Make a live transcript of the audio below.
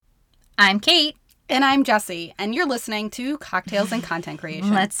I'm Kate. And I'm Jessie, and you're listening to Cocktails and Content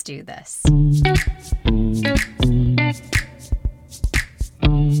Creation. Let's do this.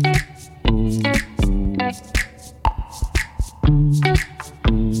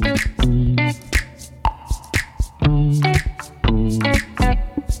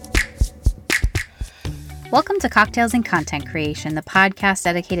 Welcome to Cocktails and Content Creation, the podcast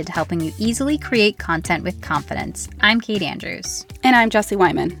dedicated to helping you easily create content with confidence. I'm Kate Andrews. And I'm Jessie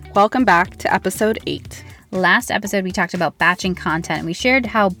Wyman. Welcome back to episode 8. Last episode, we talked about batching content, and we shared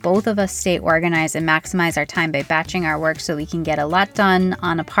how both of us stay organized and maximize our time by batching our work so we can get a lot done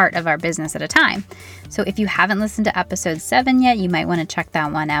on a part of our business at a time. So if you haven't listened to episode 7 yet, you might want to check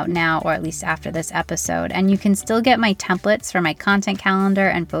that one out now, or at least after this episode. And you can still get my templates for my content calendar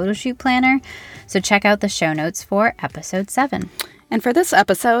and photo shoot planner. So check out the show notes for episode 7. And for this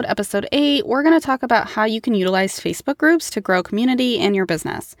episode, episode 8, we're going to talk about how you can utilize Facebook groups to grow community in your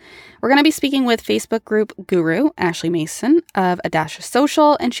business. We're going to be speaking with Facebook group guru, Ashley Mason of Adasha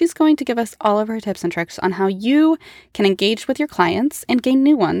Social, and she's going to give us all of her tips and tricks on how you can engage with your clients and gain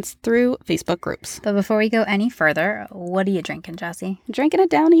new ones through Facebook groups. But before we go any further, what are you drinking, Jessie? Drinking a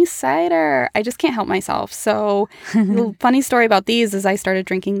Downy cider. I just can't help myself. So the funny story about these is I started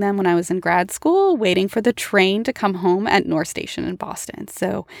drinking them when I was in grad school, waiting for the train to come home at North Station in Boston.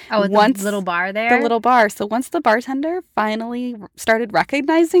 So the little bar there? The little bar. So once the bartender finally started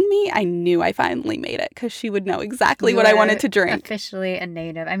recognizing me, I knew I finally made it because she would know exactly what I wanted to drink. Officially a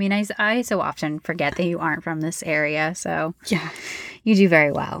native. I mean, I so often forget that you aren't from this area. So yeah, you do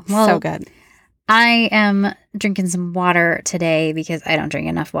very well. Well, so good. I am drinking some water today because I don't drink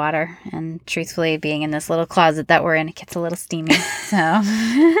enough water. And truthfully, being in this little closet that we're in, it gets a little steamy. So,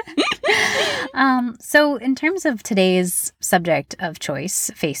 so in terms of today's subject of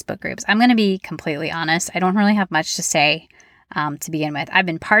choice, Facebook groups, I'm going to be completely honest. I don't really have much to say to begin with. I've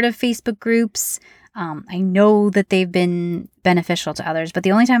been part of Facebook groups. I know that they've been beneficial to others, but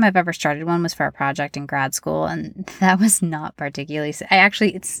the only time I've ever started one was for a project in grad school, and that was not particularly.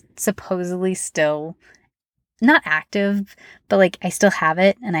 It's supposedly still not active, but I still have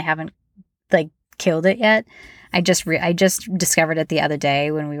it, and I haven't killed it yet. I just discovered it the other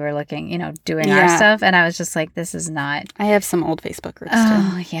day when we were looking, doing our stuff, and I was just like, this is not. I have some old Facebook groups too.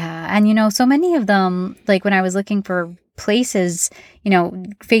 Oh yeah, and so many of them, when I was looking for places,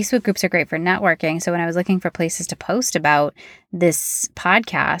 Facebook groups are great for networking. So when I was looking for places to post about this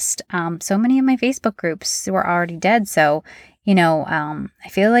podcast, so many of my Facebook groups were already dead. So, I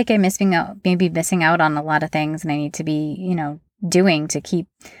feel like I'm missing out on a lot of things, and I need to be, doing to keep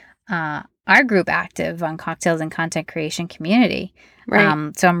our group active on Cocktails and Content Creation community.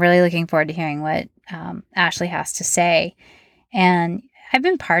 Right. So I'm really looking forward to hearing what Ashley has to say. And I've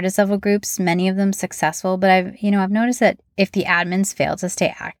been part of several groups, many of them successful, but I've noticed that if the admins fail to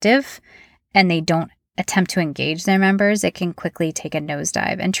stay active and they don't attempt to engage their members, it can quickly take a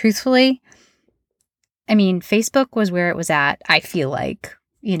nosedive. And truthfully, I mean, Facebook was where it was at, I feel like,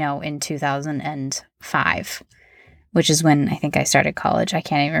 in 2005, which is when I think I started college. I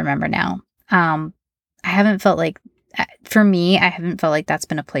can't even remember now. I haven't felt like that's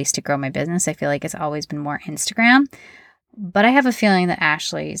been a place to grow my business. I feel like it's always been more Instagram. But I have a feeling that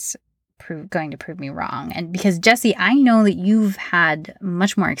Ashley's going to prove me wrong. And because, Jessie, I know that you've had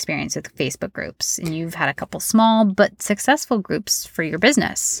much more experience with Facebook groups, and you've had a couple small but successful groups for your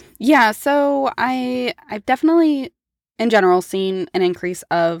business. Yeah, so I've definitely, in general, seen an increase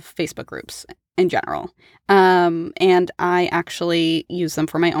of Facebook groups in general. And I actually use them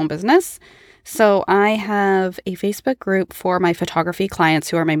for my own business. So I have a Facebook group for my photography clients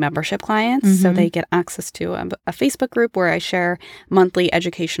who are my membership clients. Mm-hmm. So they get access to a Facebook group where I share monthly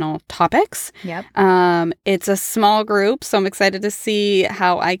educational topics. Yep. It's a small group, so I'm excited to see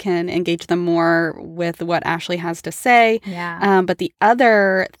how I can engage them more with what Ashley has to say. Yeah. But the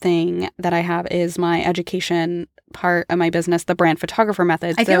other thing that I have is my education part of my business, the brand photographer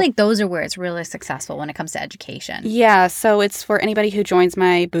method. I feel like those are where it's really successful when it comes to education. Yeah. So it's for anybody who joins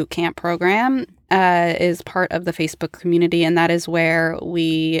my boot camp program, is part of the Facebook community. And that is where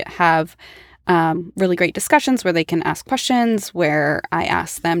we have really great discussions where they can ask questions, where I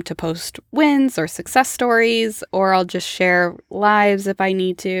ask them to post wins or success stories, or I'll just share lives if I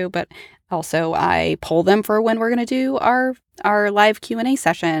need to. But also I poll them for when we're going to do our live Q&A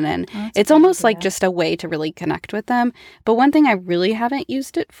session. And it's almost like just a way to really connect with them. But one thing I really haven't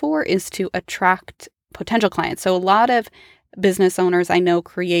used it for is to attract potential clients. So a lot of business owners I know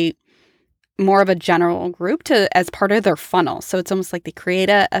create more of a general group as part of their funnel. So it's almost like they create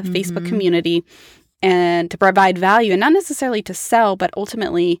a Facebook community and to provide value, and not necessarily to sell, but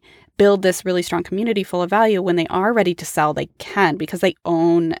ultimately build this really strong community full of value. When they are ready to sell, they can, because they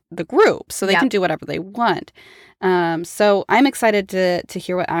own the group. So they can do whatever they want. So I'm excited to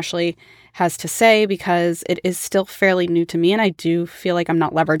hear what Ashley has to say, because it is still fairly new to me, and I do feel like I'm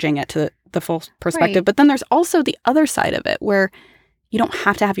not leveraging it to the full perspective. Right. But then there's also the other side of it, where you don't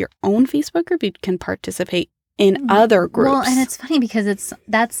have to have your own Facebook group. You can participate in other groups. Well, and it's funny because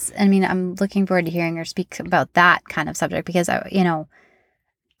I'm looking forward to hearing her speak about that kind of subject, because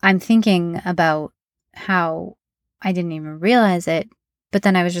I'm thinking about how I didn't even realize it, but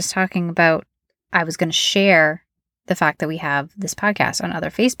then I was just talking about, I was going to share the fact that we have this podcast on other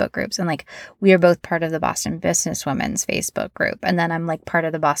Facebook groups, and like, we are both part of the Boston Businesswomen's Facebook group, and then I'm like part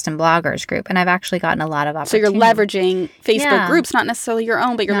of the Boston Bloggers group, and I've actually gotten a lot of opportunities. So you're leveraging Facebook groups, not necessarily your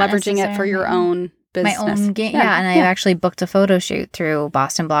own, but you're leveraging it for your own business. My own game, and I actually booked a photo shoot through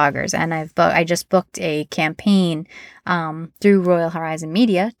Boston Bloggers, and I just booked a campaign through Royal Horizon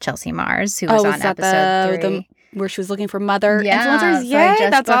Media, Chelsea Mars, who was on episode 3. Where she was looking for mother So influencers. Yeah,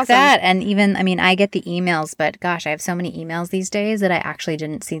 that's awesome. That. And even, I get the emails, but gosh, I have so many emails these days that I actually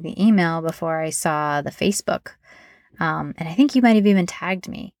didn't see the email before I saw the Facebook. And I think you might have even tagged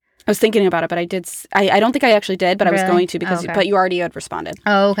me. I was thinking about it, but I did. I don't think I actually did, but really? I was going to, because but you already had responded.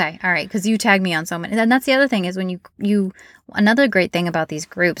 Oh, okay. All right. Because you tagged me on so many. And that's the other thing, is when you another great thing about these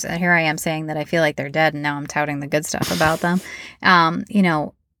groups, and here I am saying that I feel like they're dead, and now I'm touting the good stuff about them,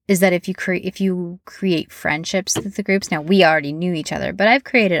 is that if you create friendships with the groups, now we already knew each other, but I've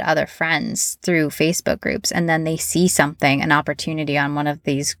created other friends through Facebook groups, and then they see something, an opportunity on one of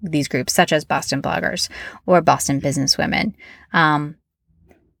these groups, such as Boston Bloggers or Boston Businesswomen.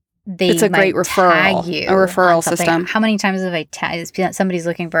 It's a great referral system. How many times have I tagged? Somebody's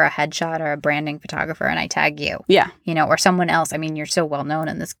looking for a headshot or a branding photographer, and I tag you. Yeah. Or someone else. You're so well known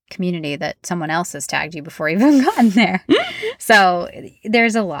in this community that someone else has tagged you before you've even gotten there. So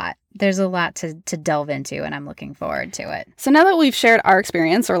there's a lot. There's a lot to delve into, and I'm looking forward to it. So now that we've shared our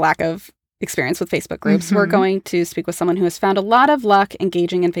experience, or lack of experience, with Facebook groups, we're going to speak with someone who has found a lot of luck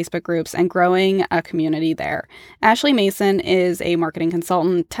engaging in Facebook groups and growing a community there. Ashley Mason is a marketing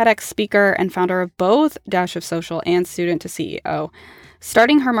consultant, TEDx speaker, and founder of both Dash of Social and Student to CEO.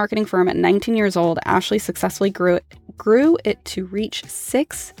 Starting her marketing firm at 19 years old, Ashley successfully grew it to reach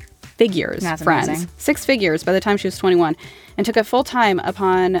 6 figures, That's friends. Amazing. 6 figures by the time she was 21, and took it full-time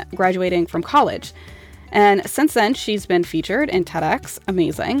upon graduating from college. And since then, she's been featured in TEDx,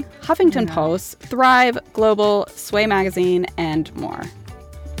 Amazing, Huffington Post, Thrive, Global, Sway Magazine, and more.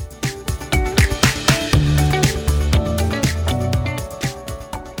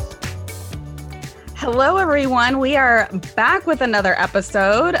 Hello, everyone. We are back with another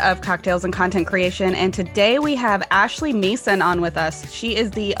episode of Cocktails and Content Creation. And today we have Ashley Mason on with us. She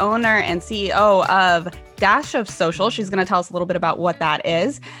is the owner and CEO of Dash of Social. She's going to tell us a little bit about what that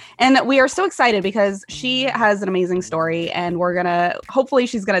is. And we are so excited because she has an amazing story, and hopefully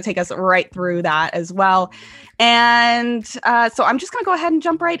she's going to take us right through that as well. And so I'm just going to go ahead and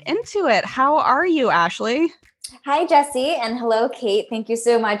jump right into it. How are you, Ashley? Hi, Jesse, and hello, Kate. Thank you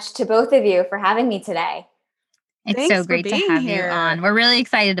so much to both of you for having me today. It's so great to have you on. We're really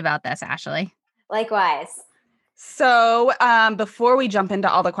excited about this, Ashley. Likewise. So before we jump into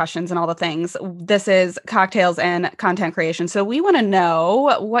all the questions and all the things, this is Cocktails and Content Creation. So we want to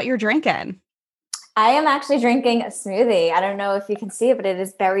know what you're drinking. I am actually drinking a smoothie. I don't know if you can see it, but it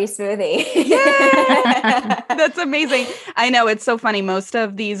is berry smoothie. Yeah, that's amazing. I know, it's so funny. Most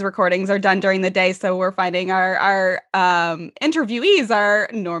of these recordings are done during the day, so we're finding our interviewees are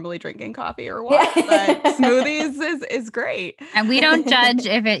normally drinking coffee or wine, but smoothies is great. And we don't judge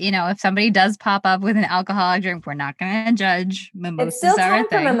if somebody does pop up with an alcoholic drink. We're not going to judge. Mimosas it's still time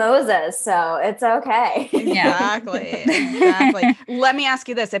for mimosas, so it's okay. Exactly. Let me ask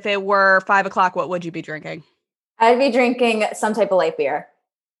you this: if it were 5:00, what would you be drinking? I'd be drinking some type of light beer.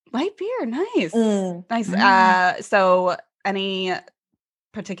 Light beer, nice. Nice. So any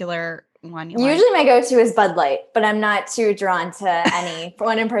particular one you Usually my go-to is Bud Light, but I'm not too drawn to any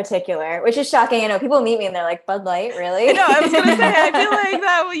one in particular, which is shocking. I know people meet me and they're like, Bud Light, really? No, I was going to say, I feel like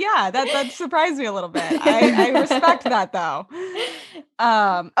that surprised me a little bit. I respect that though.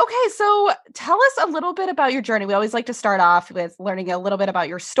 Okay, so tell us a little bit about your journey. We always like to start off with learning a little bit about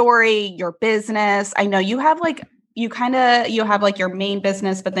your story, your business. I know you have your main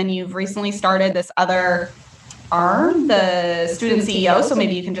business, but then you've recently started this other arm, the Student CEO. So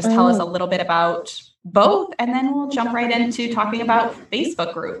maybe you can just tell us a little bit about both, and then we'll jump right into talking about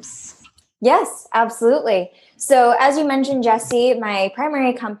Facebook groups. Yes, absolutely. So, as you mentioned, Jesse, my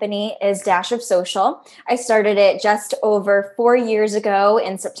primary company is Dash of Social. I started it just over 4 years ago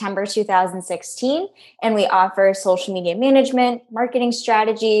in September 2016, and we offer social media management, marketing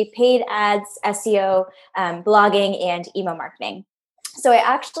strategy, paid ads, SEO, blogging, and email marketing. So, I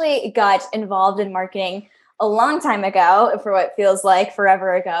actually got involved in marketing a long time ago, for what feels like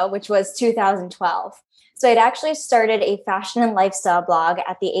forever ago, which was 2012. So I'd actually started a fashion and lifestyle blog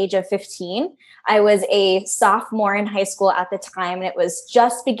at the age of 15. I was a sophomore in high school at the time, and it was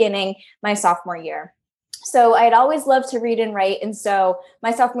just beginning my sophomore year. So I'd always loved to read and write. And so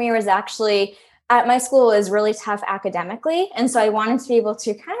my sophomore year was actually at my school was really tough academically. And so I wanted to be able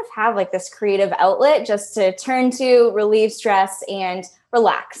to kind of have like this creative outlet just to turn to, relieve stress, and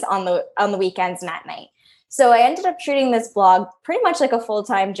relax on the weekends and at night. So I ended up treating this blog pretty much like a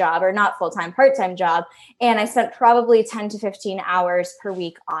full-time job, or not full-time, part-time job. And I spent probably 10 to 15 hours per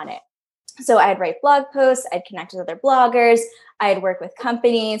week on it. So I'd write blog posts, I'd connect with other bloggers, I'd work with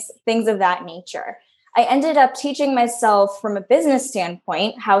companies, things of that nature. I ended up teaching myself from a business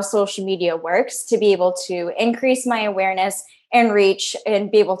standpoint how social media works to be able to increase my awareness and reach and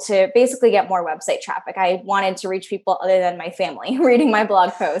be able to basically get more website traffic. I wanted to reach people other than my family reading my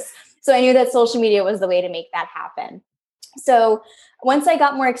blog posts. So I knew that social media was the way to make that happen. So once I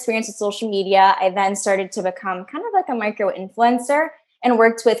got more experience with social media, I then started to become kind of like a micro influencer and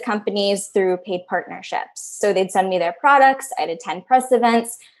worked with companies through paid partnerships. So they'd send me their products, I'd attend press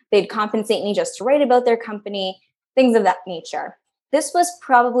events, they'd compensate me just to write about their company, things of that nature. This was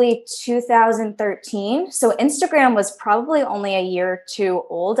probably 2013. So Instagram was probably only a year or two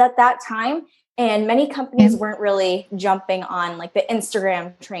old at that time. And many companies weren't really jumping on like the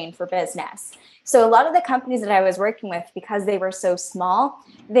Instagram train for business. So a lot of the companies that I was working with, because they were so small,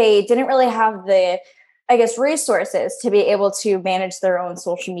 they didn't really have the, I guess, resources to be able to manage their own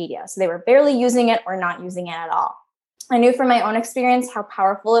social media. So they were barely using it or not using it at all. I knew from my own experience how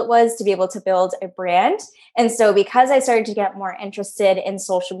powerful it was to be able to build a brand. And so because I started to get more interested in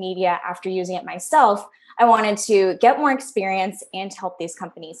social media after using it myself, I wanted to get more experience and help these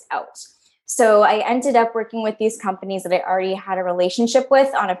companies out. So I ended up working with these companies that I already had a relationship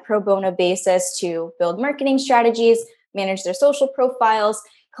with on a pro bono basis to build marketing strategies, manage their social profiles,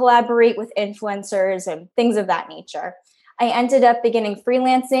 collaborate with influencers, and things of that nature. I ended up beginning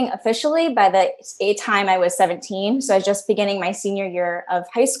freelancing officially by the time I was 17. So I was just beginning my senior year of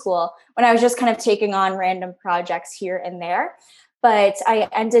high school when I was just kind of taking on random projects here and there. But I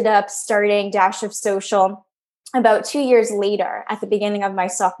ended up starting Dash of Social about 2 years later at the beginning of my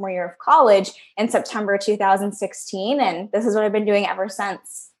sophomore year of college in September 2016. And this is what I've been doing ever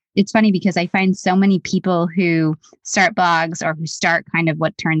since. It's funny because I find so many people who start blogs or who start kind of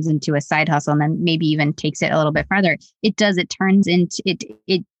what turns into a side hustle and then maybe even takes it a little bit further. It turns into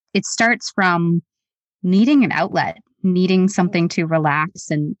it starts from needing an outlet, needing something to relax.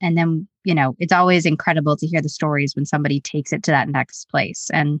 And then, it's always incredible to hear the stories when somebody takes it to that next place.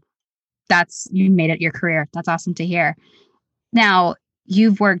 And you made it your career. That's awesome to hear. Now,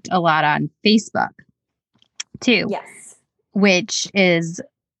 you've worked a lot on Facebook too. Yes. Which is,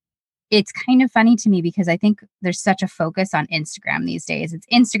 it's kind of funny to me because I think there's such a focus on Instagram these days. It's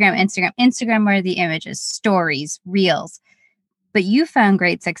Instagram where the images, stories, reels. But you found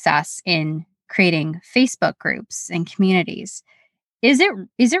great success in creating Facebook groups and communities. Is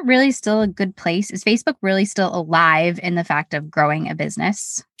it really still a good place? Is Facebook really still alive in the fact of growing a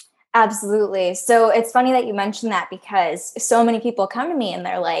business? Absolutely. So it's funny that you mentioned that because so many people come to me and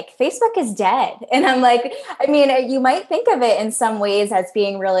they're like, Facebook is dead. And I'm like, I mean, you might think of it in some ways as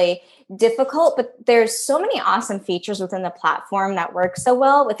being really difficult, but there's so many awesome features within the platform that work so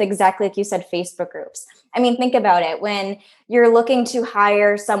well with exactly like you said, Facebook groups. I mean, think about it. When you're looking to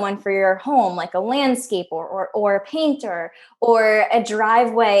hire someone for your home, like a landscaper or a painter or a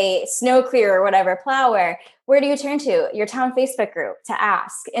driveway snow clearer or whatever, plower, where do you turn to? Your town Facebook group to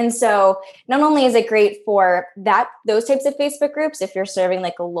ask. And so not only is it great for those types of Facebook groups, if you're serving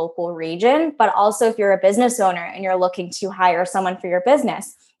like a local region, but also if you're a business owner and you're looking to hire someone for your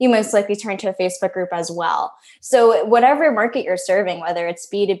business, you most likely turn to a Facebook group as well. So whatever market you're serving, whether it's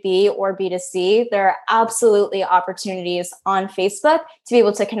B2B or B2C, there are absolutely opportunities on Facebook to be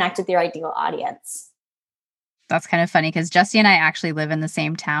able to connect with your ideal audience. That's kind of funny because Jesse and I actually live in the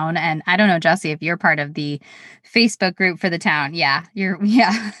same town. And I don't know, Jesse, if you're part of the Facebook group for the town. Yeah,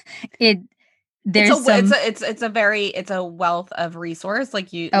 It's a wealth of resource,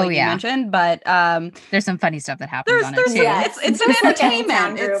 like you mentioned, but there's some funny stuff that happens on it too. It's an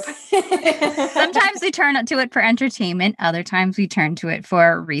entertainment group. Sometimes we turn to it for entertainment, other times we turn to it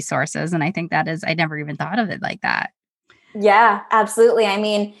for resources. And I think I never even thought of it like that. Yeah, absolutely. I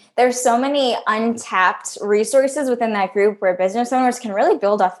mean, there's so many untapped resources within that group where business owners can really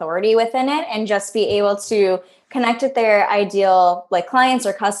build authority within it and just be able to connect with their ideal like clients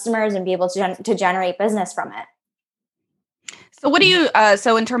or customers and be able to generate business from it. So what do you,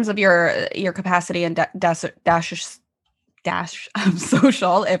 so in terms of your capacity and dash of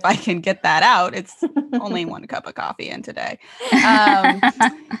social, if I can get that out, it's only one cup of coffee in today.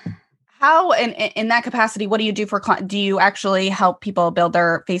 How, in that capacity, what do you do for clients? Do you actually help people build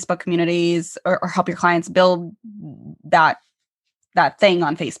their Facebook communities or help your clients build that thing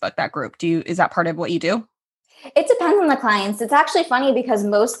on Facebook, that group? Is that part of what you do? It depends on the clients. It's actually funny because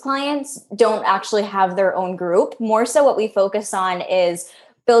most clients don't actually have their own group. More so what we focus on is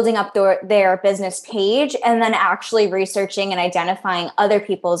building up their business page and then actually researching and identifying other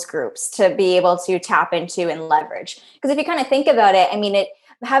people's groups to be able to tap into and leverage. Because if you kind of think about it, I mean,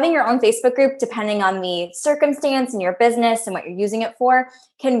 having your own Facebook group, depending on the circumstance and your business and what you're using it for,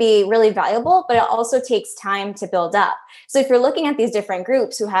 can be really valuable, but it also takes time to build up. So if you're looking at these different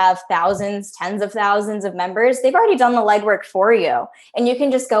groups who have thousands, tens of thousands of members, they've already done the legwork for you. And you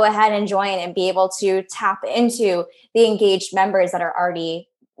can just go ahead and join and be able to tap into the engaged members that are already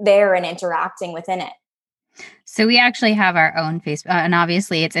there and interacting within it. So we actually have our own Facebook, and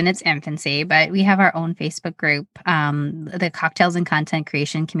obviously it's in its infancy, but we have our own Facebook group, the Cocktails and Content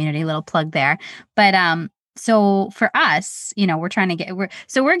Creation Community, little plug there. But so for us, we're trying to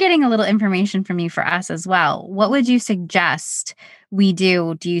we're getting a little information from you for us as well. What would you suggest we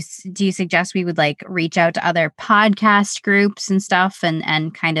do? Do you suggest we would like reach out to other podcast groups and stuff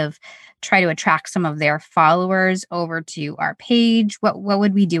and kind of try to attract some of their followers over to our page? What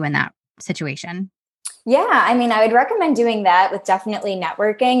would we do in that situation? Yeah, I mean, I would recommend doing that with definitely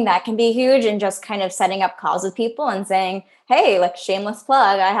networking. That can be huge, and just kind of setting up calls with people and saying, hey, like shameless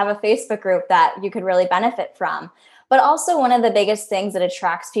plug, I have a Facebook group that you could really benefit from. But also one of the biggest things that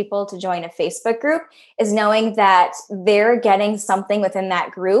attracts people to join a Facebook group is knowing that they're getting something within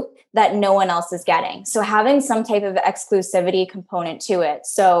that group that no one else is getting. So having some type of exclusivity component to it.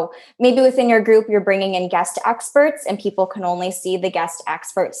 So maybe within your group, you're bringing in guest experts and people can only see the guest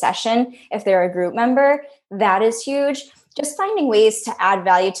expert session if they're a group member. That is huge. Just finding ways to add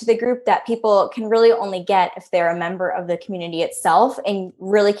value to the group that people can really only get if they're a member of the community itself and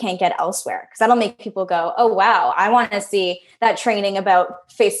really can't get elsewhere. Because that'll make people go, oh, wow, I want to see that training about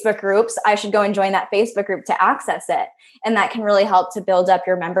Facebook groups. I should go and join that Facebook group to access it. And that can really help to build up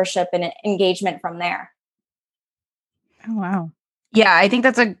your membership and engagement from there. Oh, wow. Yeah, I think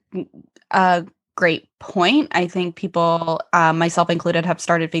that's a great point. I think people, myself included, have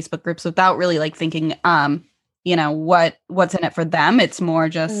started Facebook groups without really like thinking, what's in it for them. It's more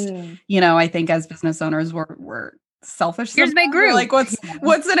just, I think as business owners, we're selfish. Here's my group. Like what's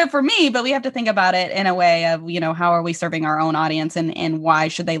in it for me? But we have to think about it in a way of, how are we serving our own audience and why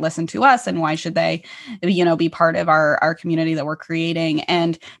should they listen to us? And why should they, be part of our community that we're creating?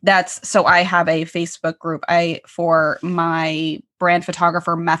 And so I have a Facebook group for my brand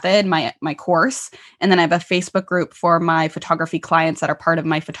photographer method, my course. And then I have a Facebook group for my photography clients that are part of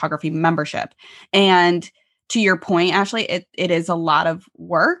my photography membership. And to your point, Ashley, it is a lot of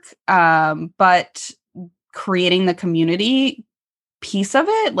work, but creating the community piece of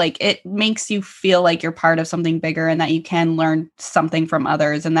it, like it makes you feel like you're part of something bigger and that you can learn something from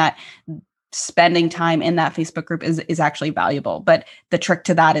others and that spending time in that Facebook group is actually valuable. But the trick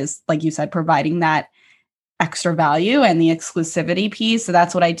to that is, like you said, providing that extra value and the exclusivity piece. So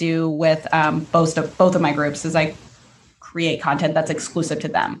that's what I do with both of my groups is I create content that's exclusive to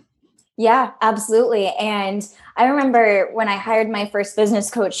them. Yeah, absolutely. And I remember when I hired my first business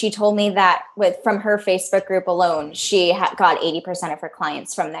coach, she told me that from her Facebook group alone, she got 80% of her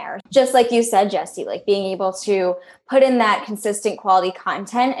clients from there. Just like you said, Jesse, like being able to put in that consistent quality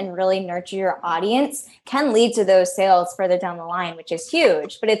content and really nurture your audience can lead to those sales further down the line, which is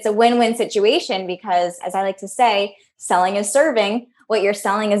huge. But it's a win-win situation because, as I like to say, selling is serving. What you're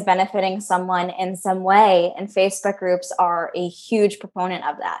selling is benefiting someone in some way. And Facebook groups are a huge proponent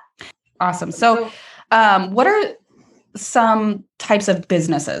of that. Awesome. So what are some types of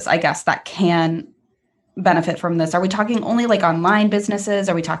businesses, I guess, that can benefit from this? Are we talking only like online businesses?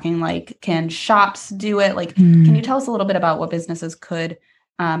 Are we talking like, can shops do it? Like, can you tell us a little bit about what businesses could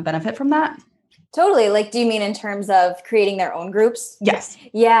benefit from that? Totally. Like, do you mean in terms of creating their own groups? Yes.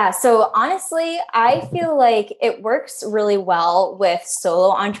 Yeah. So honestly, I feel like it works really well with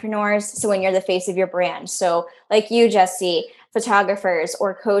solo entrepreneurs. So when you're the face of your brand. So like you, Jesse, photographers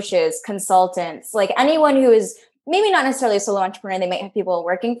or coaches, consultants, like anyone who is maybe not necessarily a solo entrepreneur, they might have people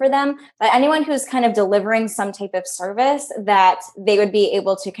working for them, but anyone who's kind of delivering some type of service that they would be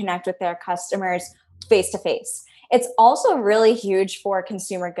able to connect with their customers face to face. It's also really huge for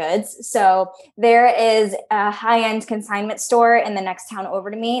consumer goods. So there is a high-end consignment store in the next town over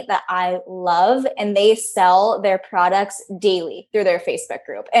to me that I love, and they sell their products daily through their Facebook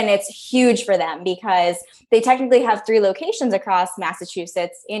group. And it's huge for them because they technically have 3 locations across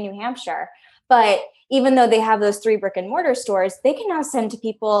Massachusetts and New Hampshire. But even though they have those 3 brick and mortar stores, they can now send to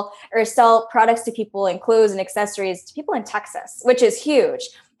people or sell products to people and clothes and accessories to people in Texas, which is huge.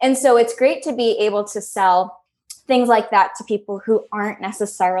 And so it's great to be able to sell things like that to people who aren't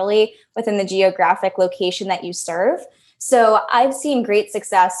necessarily within the geographic location that you serve. So I've seen great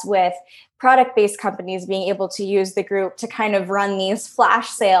success with product-based companies being able to use the group to kind of run these flash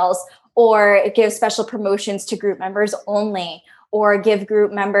sales or give special promotions to group members only, or give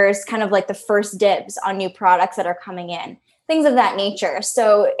group members kind of like the first dibs on new products that are coming in, things of that nature.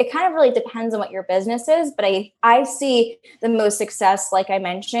 So it kind of really depends on what your business is, but I see the most success, like I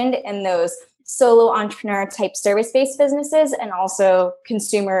mentioned, in those solo entrepreneur type service-based businesses and also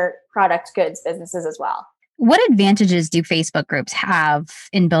consumer product goods businesses as well. What advantages do Facebook groups have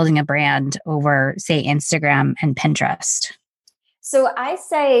in building a brand over, say, Instagram and Pinterest? So I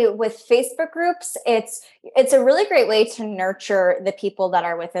say with Facebook groups, it's a really great way to nurture the people that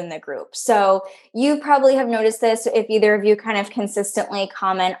are within the group. So you probably have noticed this if either of you kind of consistently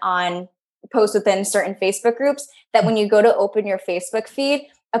comment on posts within certain Facebook groups, that when you go to open your Facebook feed,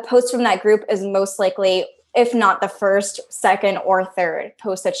 a post from that group is most likely, if not the first, second, or third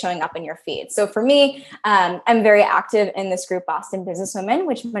post that's showing up in your feed. So for me, I'm very active in this group, Boston Businesswomen,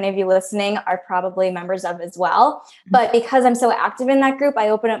 which many of you listening are probably members of as well. But because I'm so active in that group, I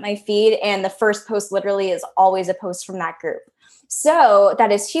open up my feed and the first post literally is always a post from that group. So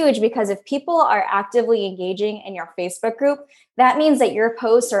that is huge because if people are actively engaging in your Facebook group, that means that your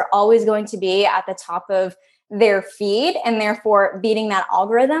posts are always going to be at the top of their feed and therefore beating that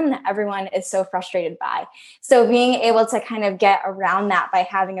algorithm that everyone is so frustrated by. So being able to kind of get around that by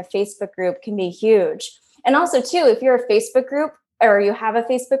having a Facebook group can be huge. And also too, if you're a Facebook group or you have a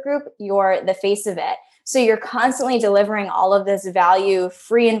Facebook group, you're the face of it. So you're constantly delivering all of this value,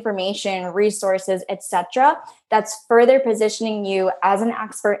 free information, resources, etc. That's further positioning you as an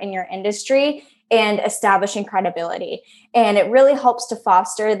expert in your industry and establishing credibility. And it really helps to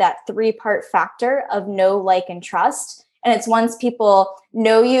foster that 3-part factor of know, like, and trust. And it's once people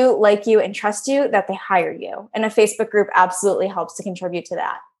know you, like you, and trust you that they hire you. And a Facebook group absolutely helps to contribute to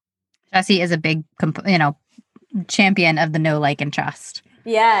that. Jessie is a big, champion of the know, like, and trust.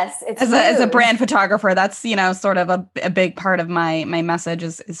 Yes, it's as a brand photographer, that's sort of a big part of my message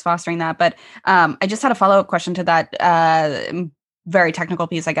is fostering that. But I just had a follow-up question to that very technical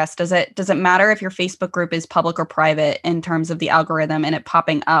piece, I guess. Does it matter if your Facebook group is public or private in terms of the algorithm and it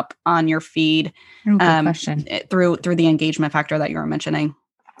popping up on your feed through the engagement factor that you were mentioning?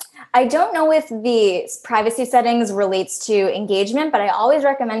 I don't know if the privacy settings relates to engagement, but I always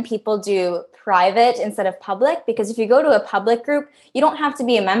recommend people do private instead of public, because if you go to a public group, you don't have to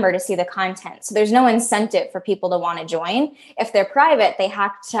be a member to see the content. So there's no incentive for people to want to join. If they're private, they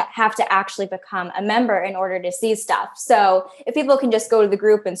have to actually become a member in order to see stuff. So if people can just go to the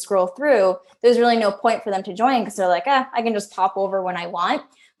group and scroll through, there's really no point for them to join because they're like, I can just pop over when I want.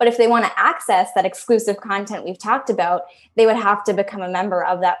 But if they want to access that exclusive content we've talked about, they would have to become a member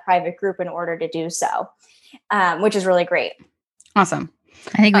of that private group in order to do so, which is really great. Awesome.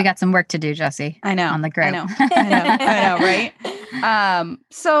 I think we got some work to do, Jessie. I know. On the group. I know, right?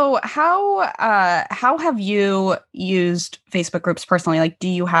 So how have you used Facebook groups personally? Like, do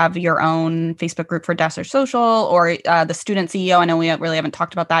you have your own Facebook group for Dash Social or the Student CEO? I know we really haven't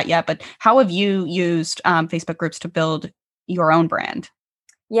talked about that yet, but how have you used Facebook groups to build your own brand?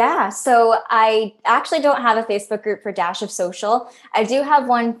 Yeah, so I actually don't have a Facebook group for Dash of Social. I do have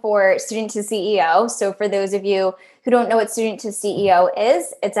one for Student to CEO. So for those of you who don't know what Student to CEO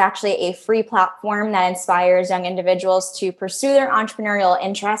is, it's actually a free platform that inspires young individuals to pursue their entrepreneurial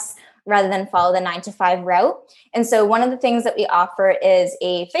interests rather than follow the 9-to-5 route. And so one of the things that we offer is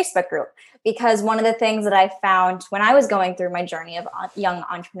a Facebook group, because one of the things that I found when I was going through my journey of young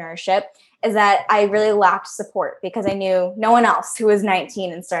entrepreneurship is that I really lacked support because I knew no one else who was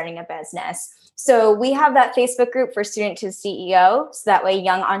 19 and starting a business. So we have that Facebook group for Student to CEO. So that way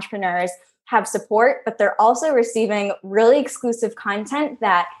young entrepreneurs have support, but they're also receiving really exclusive content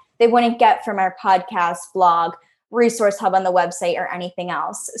that they wouldn't get from our podcast, blog, resource hub on the website, or anything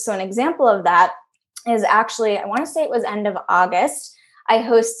else. So an example of that is actually, I want to say it was end of August, I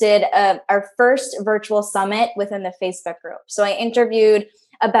hosted our first virtual summit within the Facebook group. So I interviewed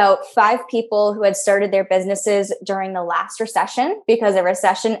about 5 people who had started their businesses during the last recession, because a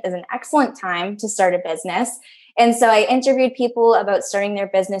recession is an excellent time to start a business. And so I interviewed people about starting their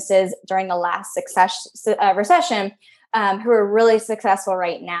businesses during the last recession who are really successful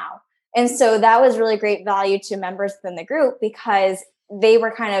right now. And so that was really great value to members within the group because they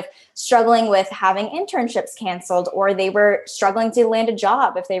were kind of struggling with having internships canceled, or they were struggling to land a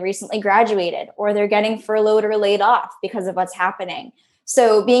job if they recently graduated, or they're getting furloughed or laid off because of what's happening.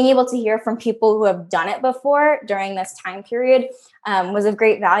 So being able to hear from people who have done it before during this time period was of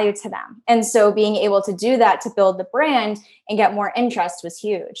great value to them. And so being able to do that to build the brand and get more interest was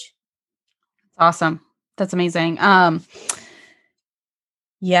huge. Awesome. That's amazing.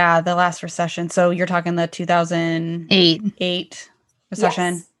 Yeah, the last recession. So you're talking the 2008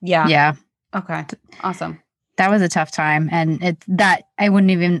 recession? Yes. Yeah. Yeah. Okay. Awesome. That was a tough time. And that I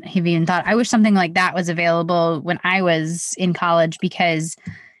wouldn't even have even thought. I wish something like that was available when I was in college because,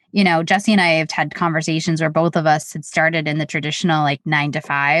 you know, Jesse and I have had conversations where both of us had started in the traditional like 9 to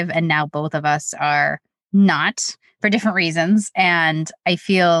 5, and now both of us are not for different reasons. And I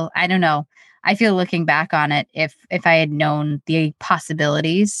feel looking back on it, if I had known the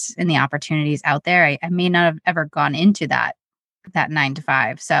possibilities and the opportunities out there, I may not have ever gone into that 9 to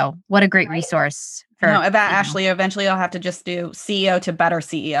 5. So what a great resource. Ashley, eventually I'll have to just do CEO to better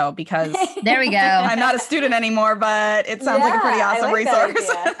CEO because there we go. I'm not a student anymore, but it sounds like a pretty awesome resource.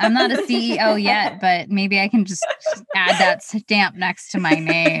 I'm not a CEO yet, but maybe I can just add that stamp next to my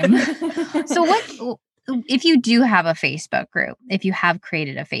name. So what, if you do have a Facebook group, if you have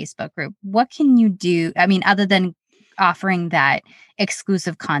created a Facebook group, what can you do? I mean, other than offering that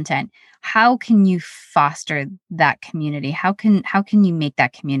exclusive content, how can you foster that community? How can you make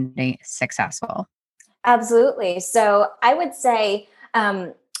that community successful? Absolutely. So I would say,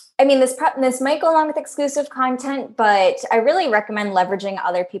 this might go along with exclusive content, but I really recommend leveraging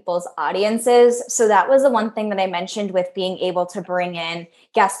other people's audiences. So that was the one thing that I mentioned with being able to bring in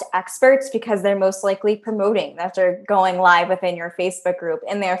guest experts, because they're most likely promoting that they're going live within your Facebook group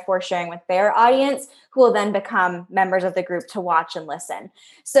and therefore sharing with their audience, who will then become members of the group to watch and listen.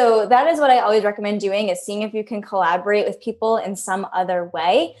 So that is what I always recommend doing, is seeing if you can collaborate with people in some other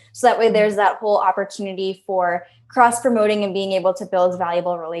way. So that way there's that whole opportunity for cross-promoting and being able to build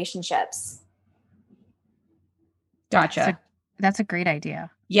valuable relationships. Gotcha. That's a great idea.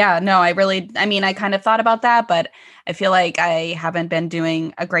 Yeah, no, I kind of thought about that, but I feel like I haven't been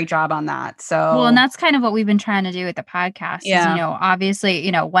doing a great job on that. So, well, and that's kind of what we've been trying to do with the podcast. Yeah. Is, obviously,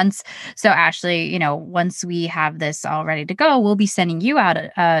 Ashley, once we have this all ready to go, we'll be sending you out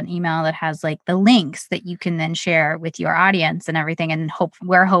an email that has like the links that you can then share with your audience and everything. And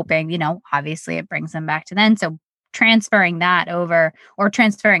we're hoping, obviously it brings them back to then. So transferring that over, or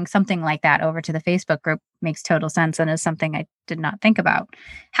transferring something like that over to the Facebook group, makes total sense and is something I did not think about.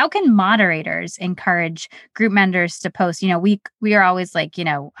 How can moderators encourage group members to post? We are always like,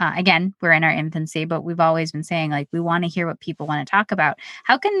 again, we're in our infancy, but we've always been saying like, we want to hear what people want to talk about.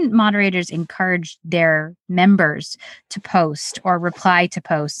 How can moderators encourage their members to post or reply to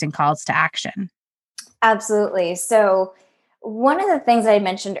posts and calls to action? Absolutely. So one of the things I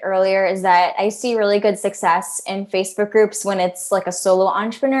mentioned earlier is that I see really good success in Facebook groups when it's like a solo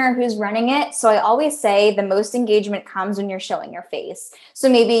entrepreneur who's running it. So I always say the most engagement comes when you're showing your face. So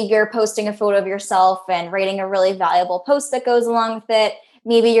maybe you're posting a photo of yourself and writing a really valuable post that goes along with it.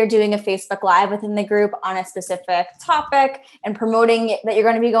 Maybe you're doing a Facebook Live within the group on a specific topic and promoting that you're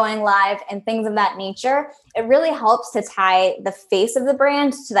going to be going live and things of that nature. It really helps to tie the face of the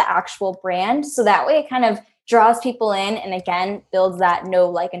brand to the actual brand. So that way it kind of draws people in and again, builds that know,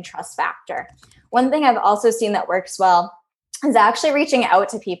 like, and trust factor. One thing I've also seen that works well is actually reaching out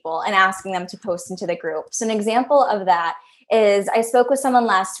to people and asking them to post into the group. So an example of that is I spoke with someone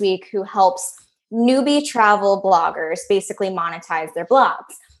last week who helps newbie travel bloggers basically monetize their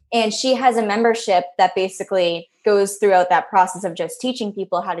blogs. And she has a membership that basically goes throughout that process of just teaching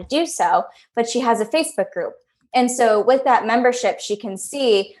people how to do so, but she has a Facebook group. And so with that membership, she can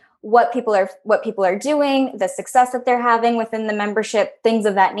see what people are doing, the success that they're having within the membership, things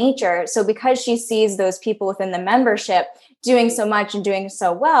of that nature. So because she sees those people within the membership doing so much and doing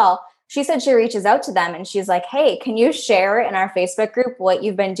so well, she said she reaches out to them and she's like, hey, can you share in our Facebook group what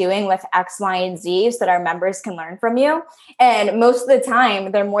you've been doing with X, Y, and Z so that our members can learn from you? And most of the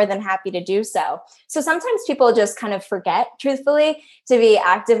time, they're more than happy to do so. So sometimes people just kind of forget, truthfully, to be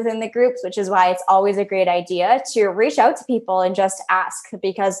active within the groups, which is why it's always a great idea to reach out to people and just ask,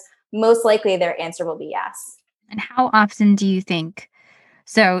 because most likely their answer will be yes. And how often do you think,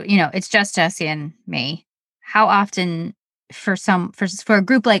 so, it's just Jesse and me, how often for a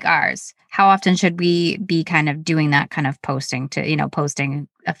group like ours, how often should we be kind of doing that kind of posting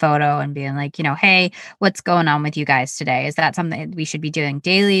a photo and being like, hey, what's going on with you guys today? Is that something we should be doing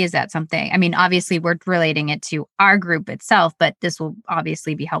daily? Is that something, I mean, obviously we're relating it to our group itself, but this will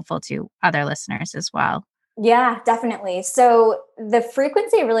obviously be helpful to other listeners as well. Yeah, definitely. So the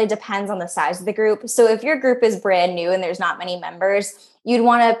frequency really depends on the size of the group. So if your group is brand new and there's not many members, you'd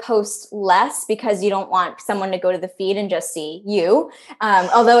want to post less because you don't want someone to go to the feed and just see you.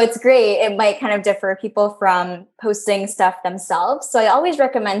 Although it's great, it might kind of differ people from posting stuff themselves. So I always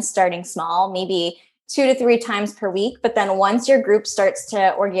recommend starting small, maybe 2 to 3 times per week. But then once your group starts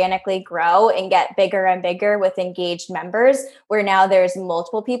to organically grow and get bigger and bigger with engaged members, where now there's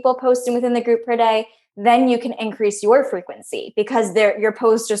multiple people posting within the group per day, then you can increase your frequency because your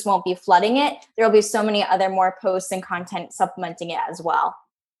posts just won't be flooding it. There will be so many other more posts and content supplementing it as well.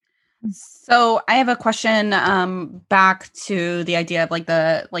 So I have a question back to the idea of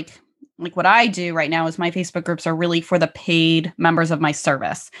like what I do right now is my Facebook groups are really for the paid members of my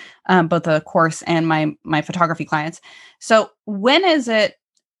service, both the course and my photography clients. So when is it,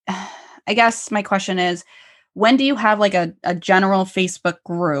 I guess my question is, when do you have like a general Facebook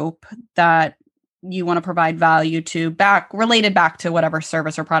group that you want to provide value to related back to whatever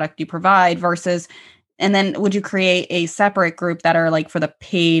service or product you provide versus, and then would you create a separate group that are like for the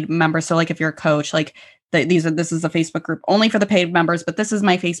paid members? So like if you're a coach, like this is a Facebook group only for the paid members, but this is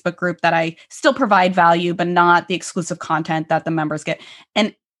my Facebook group that I still provide value, but not the exclusive content that the members get.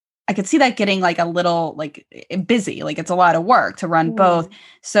 And I could see that getting like a little like busy, like it's a lot of work to run both.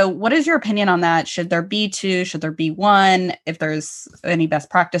 So what is your opinion on that? Should there be two? Should there be one? If there's any best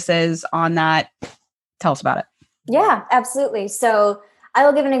practices on that, tell us about it. Yeah, absolutely. So I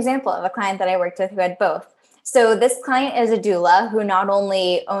will give an example of a client that I worked with who had both. So this client is a doula who not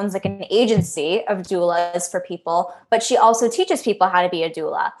only owns like an agency of doulas for people, but she also teaches people how to be a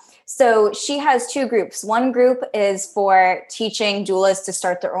doula. So she has two groups. One group is for teaching doulas to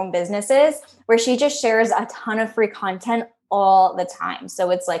start their own businesses, where she just shares a ton of free content all the time.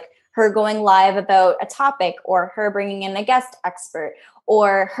 So it's like her going live about a topic, or her bringing in a guest expert,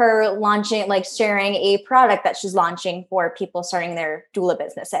 or her launching, like sharing a product that she's launching for people starting their doula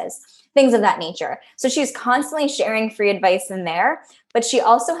businesses, things of that nature. So she's constantly sharing free advice in there, but she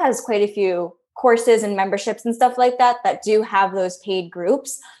also has quite a few courses and memberships and stuff like that do have those paid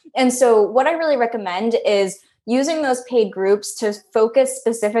groups. And so what I really recommend is using those paid groups to focus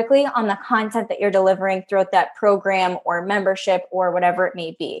specifically on the content that you're delivering throughout that program or membership or whatever it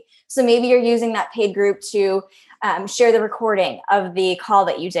may be. So maybe you're using that paid group to share the recording of the call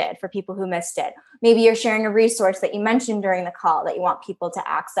that you did for people who missed it. Maybe you're sharing a resource that you mentioned during the call that you want people to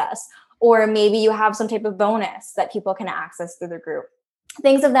access. Or maybe you have some type of bonus that people can access through the group.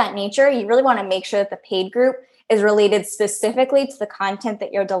 Things of that nature. You really want to make sure that the paid group is related specifically to the content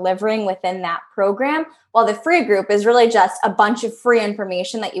that you're delivering within that program, while the free group is really just a bunch of free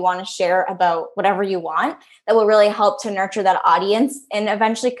information that you want to share about whatever you want that will really help to nurture that audience and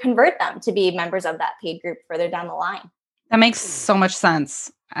eventually convert them to be members of that paid group further down the line. That makes so much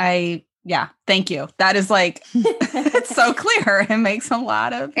sense. Yeah, thank you. That is like, it's so clear. It makes a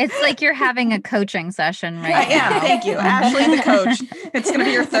lot of. It's like you're having a coaching session right I now. am. Thank you. Ashley, the coach. It's going to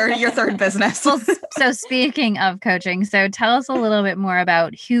be your third business. Well, so speaking of coaching, so tell us a little bit more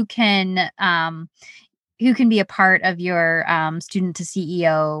about who can be a part of your student to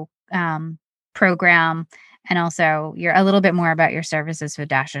CEO program, and also a little bit more about your services for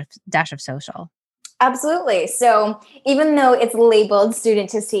Dash of Social. Absolutely. So even though it's labeled student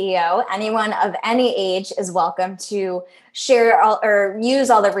to CEO, anyone of any age is welcome to share or use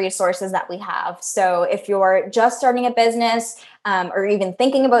all the resources that we have. So if you're just starting a business or even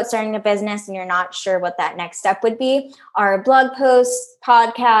thinking about starting a business and you're not sure what that next step would be, our blog posts,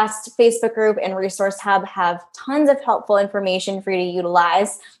 podcast, Facebook group, and resource hub have tons of helpful information for you to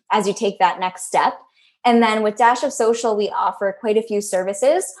utilize as you take that next step. And then with Dash of Social, we offer quite a few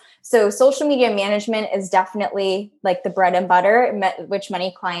services. So social media management is definitely like the bread and butter, which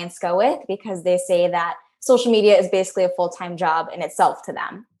many clients go with because they say that social media is basically a full-time job in itself to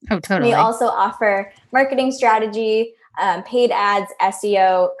them. Oh, totally. We also offer marketing strategy, paid ads,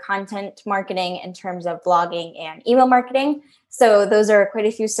 SEO, content marketing in terms of blogging and email marketing. So those are quite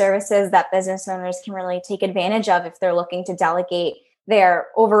a few services that business owners can really take advantage of if they're looking to delegate their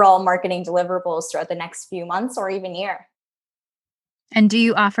overall marketing deliverables throughout the next few months or even year. And do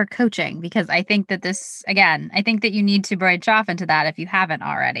you offer coaching? Because I think that I think that you need to branch off into that if you haven't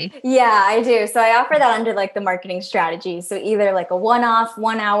already. Yeah, I do. So I offer that under like the marketing strategy. So either like a one-off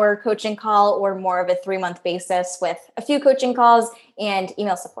 1-hour coaching call or more of a 3-month basis with a few coaching calls and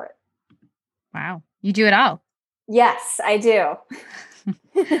email support. Wow. You do it all. Yes, I do.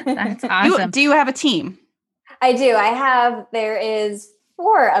 That's awesome. Do you have a team? I do. There is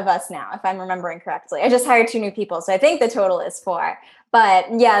 4 of us now, if I'm remembering correctly. I just hired 2 new people. So I think the total is 4. But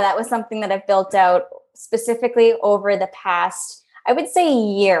yeah, that was something that I've built out specifically over the past, I would say,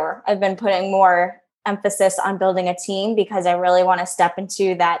 year. I've been putting more emphasis on building a team because I really want to step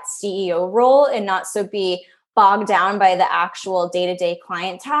into that CEO role and not so be bogged down by the actual day-to-day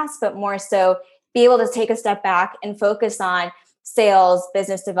client tasks, but more so be able to take a step back and focus on sales,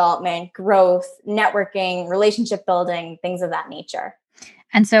 business development, growth, networking, relationship building, things of that nature.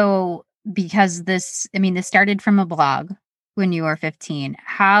 And so because this started from a blog when you were 15,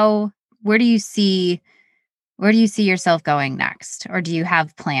 where do you see yourself going next? Or do you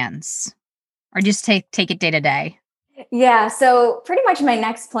have plans? Or just take it day to day? Yeah. So pretty much my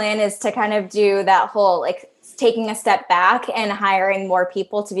next plan is to kind of do that whole, like, taking a step back and hiring more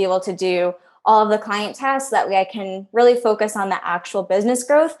people to be able to do all of the client tasks. That way I can really focus on the actual business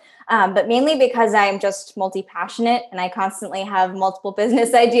growth. But mainly because I'm just multi-passionate and I constantly have multiple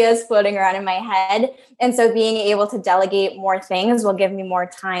business ideas floating around in my head. And so being able to delegate more things will give me more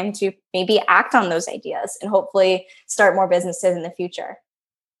time to maybe act on those ideas and hopefully start more businesses in the future.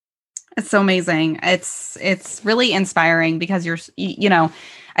 It's so amazing. It's really inspiring because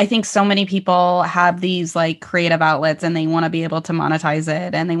I think so many people have these like creative outlets and they want to be able to monetize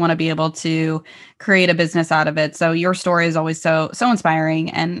it and they want to be able to create a business out of it. So your story is always so inspiring.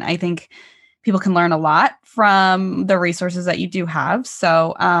 And I think people can learn a lot from the resources that you do have.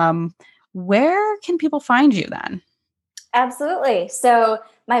 So where can people find you then? Absolutely. So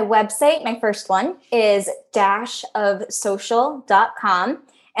my website, my first one, is dashofsocial.com.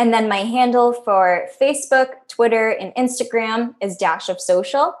 And then my handle for Facebook, Twitter, and Instagram is Dash of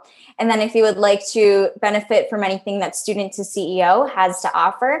Social. And then if you would like to benefit from anything that Student to CEO has to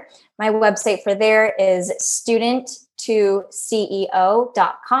offer, my website for there is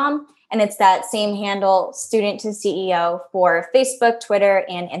student2ceo.com. And it's that same handle, Student to CEO, for Facebook, Twitter,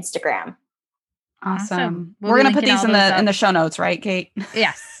 and Instagram. Awesome. We're going to put these in the show notes, right, Kate?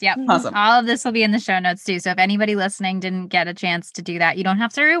 Yes. Yep. Awesome. All of this will be in the show notes too. So if anybody listening didn't get a chance to do that, you don't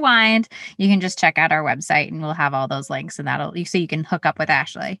have to rewind. You can just check out our website and we'll have all those links and so you can hook up with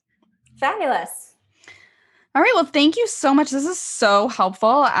Ashley. Fabulous. All right. Well, thank you so much. This is so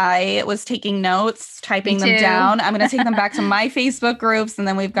helpful. I was taking notes, typing them down. I'm going to take them back to my Facebook groups. And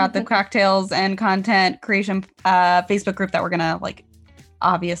then we've got the Cocktails and Content Creation Facebook group that we're going to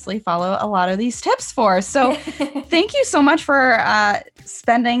obviously follow a lot of these tips for. So thank you so much for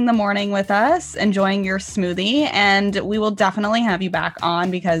spending the morning with us, enjoying your smoothie. And we will definitely have you back on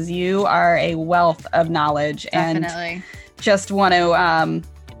because you are a wealth of knowledge. Definitely. And just want to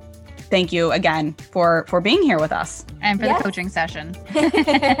thank you again for being here with us. And for the coaching session.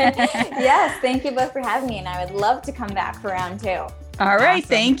 Yes. Thank you both for having me. And I would love to come back for round 2. All right. Awesome.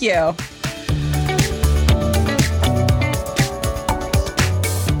 Thank you.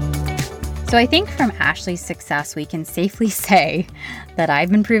 So I think from Ashley's success, we can safely say that I've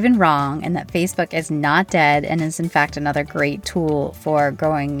been proven wrong and that Facebook is not dead and is in fact another great tool for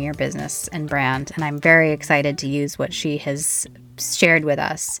growing your business and brand. And I'm very excited to use what she has shared with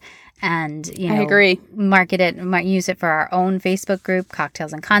us and, I agree. Market it, use it for our own Facebook group,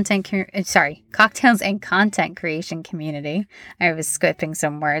 Cocktails and Content Creation Community. I was skipping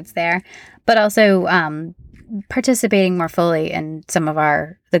some words there, but also, participating more fully in some of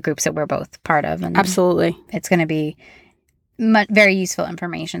the groups that we're both part of. And absolutely. It's going to be very useful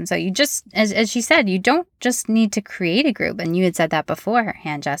information. So you just, as she said, you don't just need to create a group. And you had said that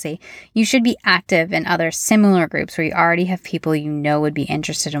beforehand, Jessie. You should be active in other similar groups where you already have people would be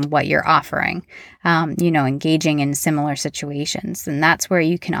interested in what you're offering, engaging in similar situations. And that's where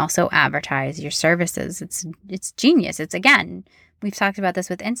you can also advertise your services. It's genius. It's, again, we've talked about this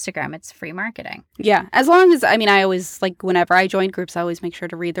with Instagram. It's free marketing. Yeah. As long as, I always, whenever I join groups, I always make sure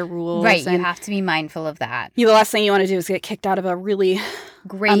to read the rules. Right. You have to be mindful of that. The last thing you want to do is get kicked out of a really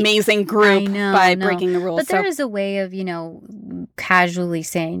amazing group by breaking the rules. But there is a way of, casually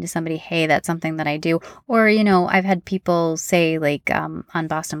saying to somebody, hey, that's something that I do. Or, I've had people say, on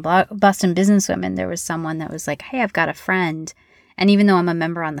Boston Businesswomen, there was someone that was like, hey, I've got a friend. And even though I'm a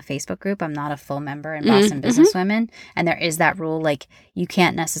member on the Facebook group, I'm not a full member in Boston Businesswomen. And there is that rule, you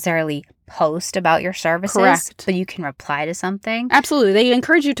can't necessarily post about your services, correct, but you can reply to something. Absolutely. They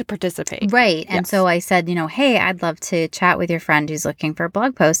encourage you to participate. Right. And so I said, hey, I'd love to chat with your friend who's looking for a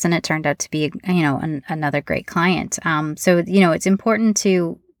blog post. And it turned out to be, another great client. So, it's important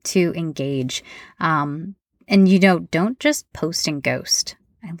to engage. And, don't just post and ghost.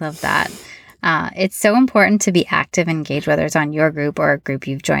 I love that. It's so important to be active and engage, whether it's on your group or a group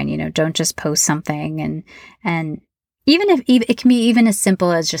you've joined. Don't just post something and even if it can be even as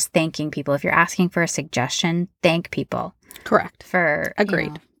simple as just thanking people. If you're asking for a suggestion, thank people. Correct.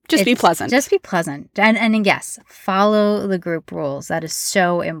 Agreed. Just be pleasant. Just be pleasant. And yes, follow the group rules. That is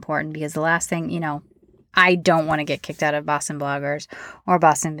so important because the last thing, I don't want to get kicked out of Boston Bloggers or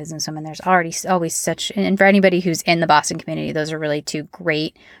Boston Businesswomen. There's always such, and for anybody who's in the Boston community, those are really two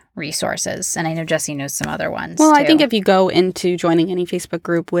great resources. And I know Jessie knows some other ones. Well, too. I think if you go into joining any Facebook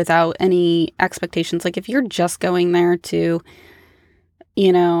group without any expectations, like if you're just going there to,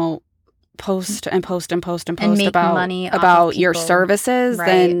 post and post and post and post make about money off about of your people, services,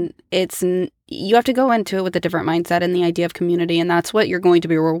 right. then you have to go into it with a different mindset and the idea of community, and that's what you're going to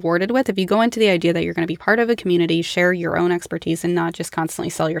be rewarded with. If you go into the idea that you're going to be part of a community, share your own expertise, and not just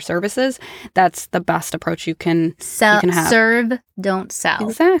constantly sell your services, that's the best approach you can have. Serve, don't sell.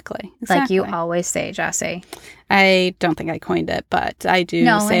 Exactly. Like you always say, Jessie. I don't think I coined it, but I do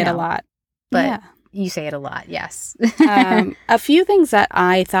say it a lot. But yeah. You say it a lot, yes. A few things that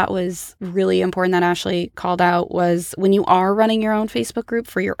I thought was really important that Ashley called out was when you are running your own Facebook group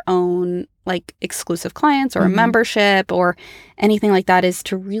for your own like exclusive clients or a membership or anything like that, is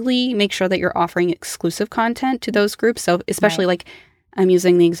to really make sure that you're offering exclusive content to those groups. So especially like I'm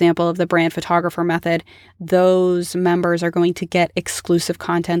using the example of the brand photographer method, those members are going to get exclusive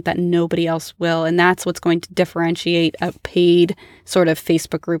content that nobody else will. And that's what's going to differentiate a paid sort of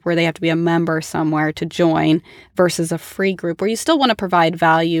Facebook group where they have to be a member somewhere to join versus a free group where you still want to provide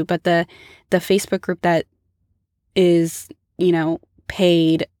value. But the Facebook group that is,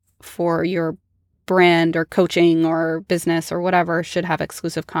 paid for your brand or coaching or business or whatever should have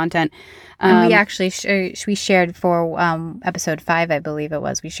exclusive content. And we actually we shared for episode 5, I believe it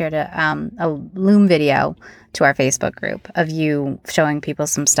was. We shared a Loom video to our Facebook group of you showing people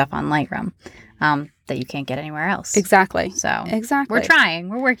some stuff on Lightroom that you can't get anywhere else. Exactly. So exactly, we're trying.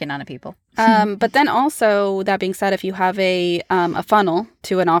 We're working on it, people. But then also, that being said, if you have a funnel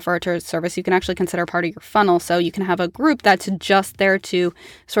to an offer or to a service, you can actually consider part of your funnel. So you can have a group that's just there to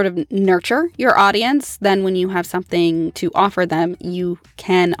sort of nurture your audience. Then when you have something to offer them, you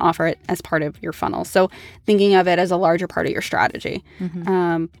can offer it as part of your funnel. So thinking of it as a larger part of your strategy.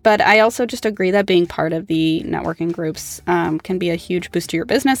 But I also just agree that being part of the networking groups can be a huge boost to your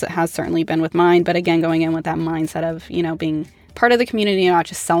business. It has certainly been with mine. But again, going in with that mindset of, being part of the community, not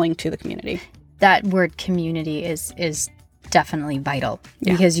just selling to the community. That word community is definitely vital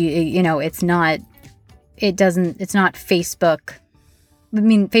because it's not Facebook. I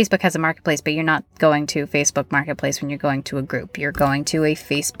mean, Facebook has a marketplace, but you're not going to Facebook marketplace when you're going to a group. You're going to a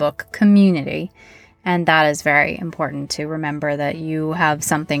Facebook community. And that is very important to remember, that you have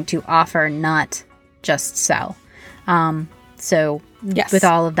something to offer, not just sell. So yes. With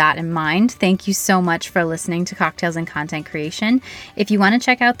all of that in mind, thank you so much for listening to Cocktails and Content Creation. If you want to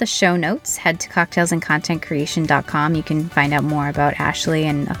check out the show notes, head to cocktailsandcontentcreation.com. You can find out more about Ashley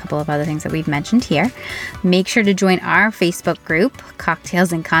and a couple of other things that we've mentioned here. Make sure to join our Facebook group,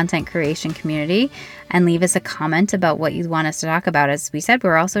 Cocktails and Content Creation Community, and leave us a comment about what you want us to talk about. As we said,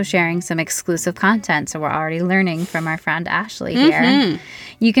 we're also sharing some exclusive content, so we're already learning from our friend Ashley here.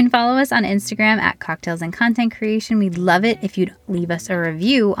 You can follow us on Instagram at Cocktails and Content Creation. We'd love it if you'd leave us a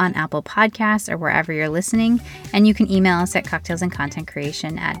review on Apple Podcasts or wherever you're listening. And you can email us at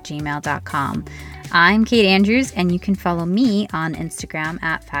cocktailsandcontentcreation@gmail.com. I'm Kate Andrews, and you can follow me on Instagram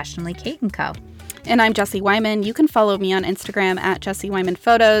at FashionablyKate&Co. And I'm Jessie Wyman. You can follow me on Instagram at Jessie Wyman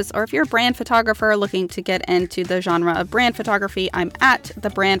Photos, or if you're a brand photographer looking to get into the genre of brand photography, I'm at The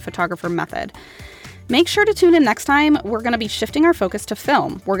Brand Photographer Method. Make sure to tune in next time. We're going to be shifting our focus to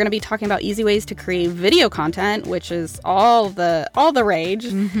film. We're going to be talking about easy ways to create video content, which is all the rage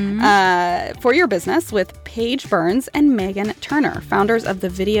for your business, with Paige Burns and Megan Turner, founders of the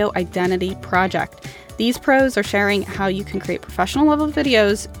Video Identity Project. These pros are sharing how you can create professional level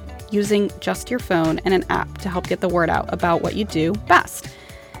videos using just your phone and an app to help get the word out about what you do best.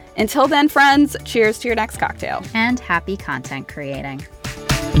 Until then, friends, cheers to your next cocktail. And happy content creating.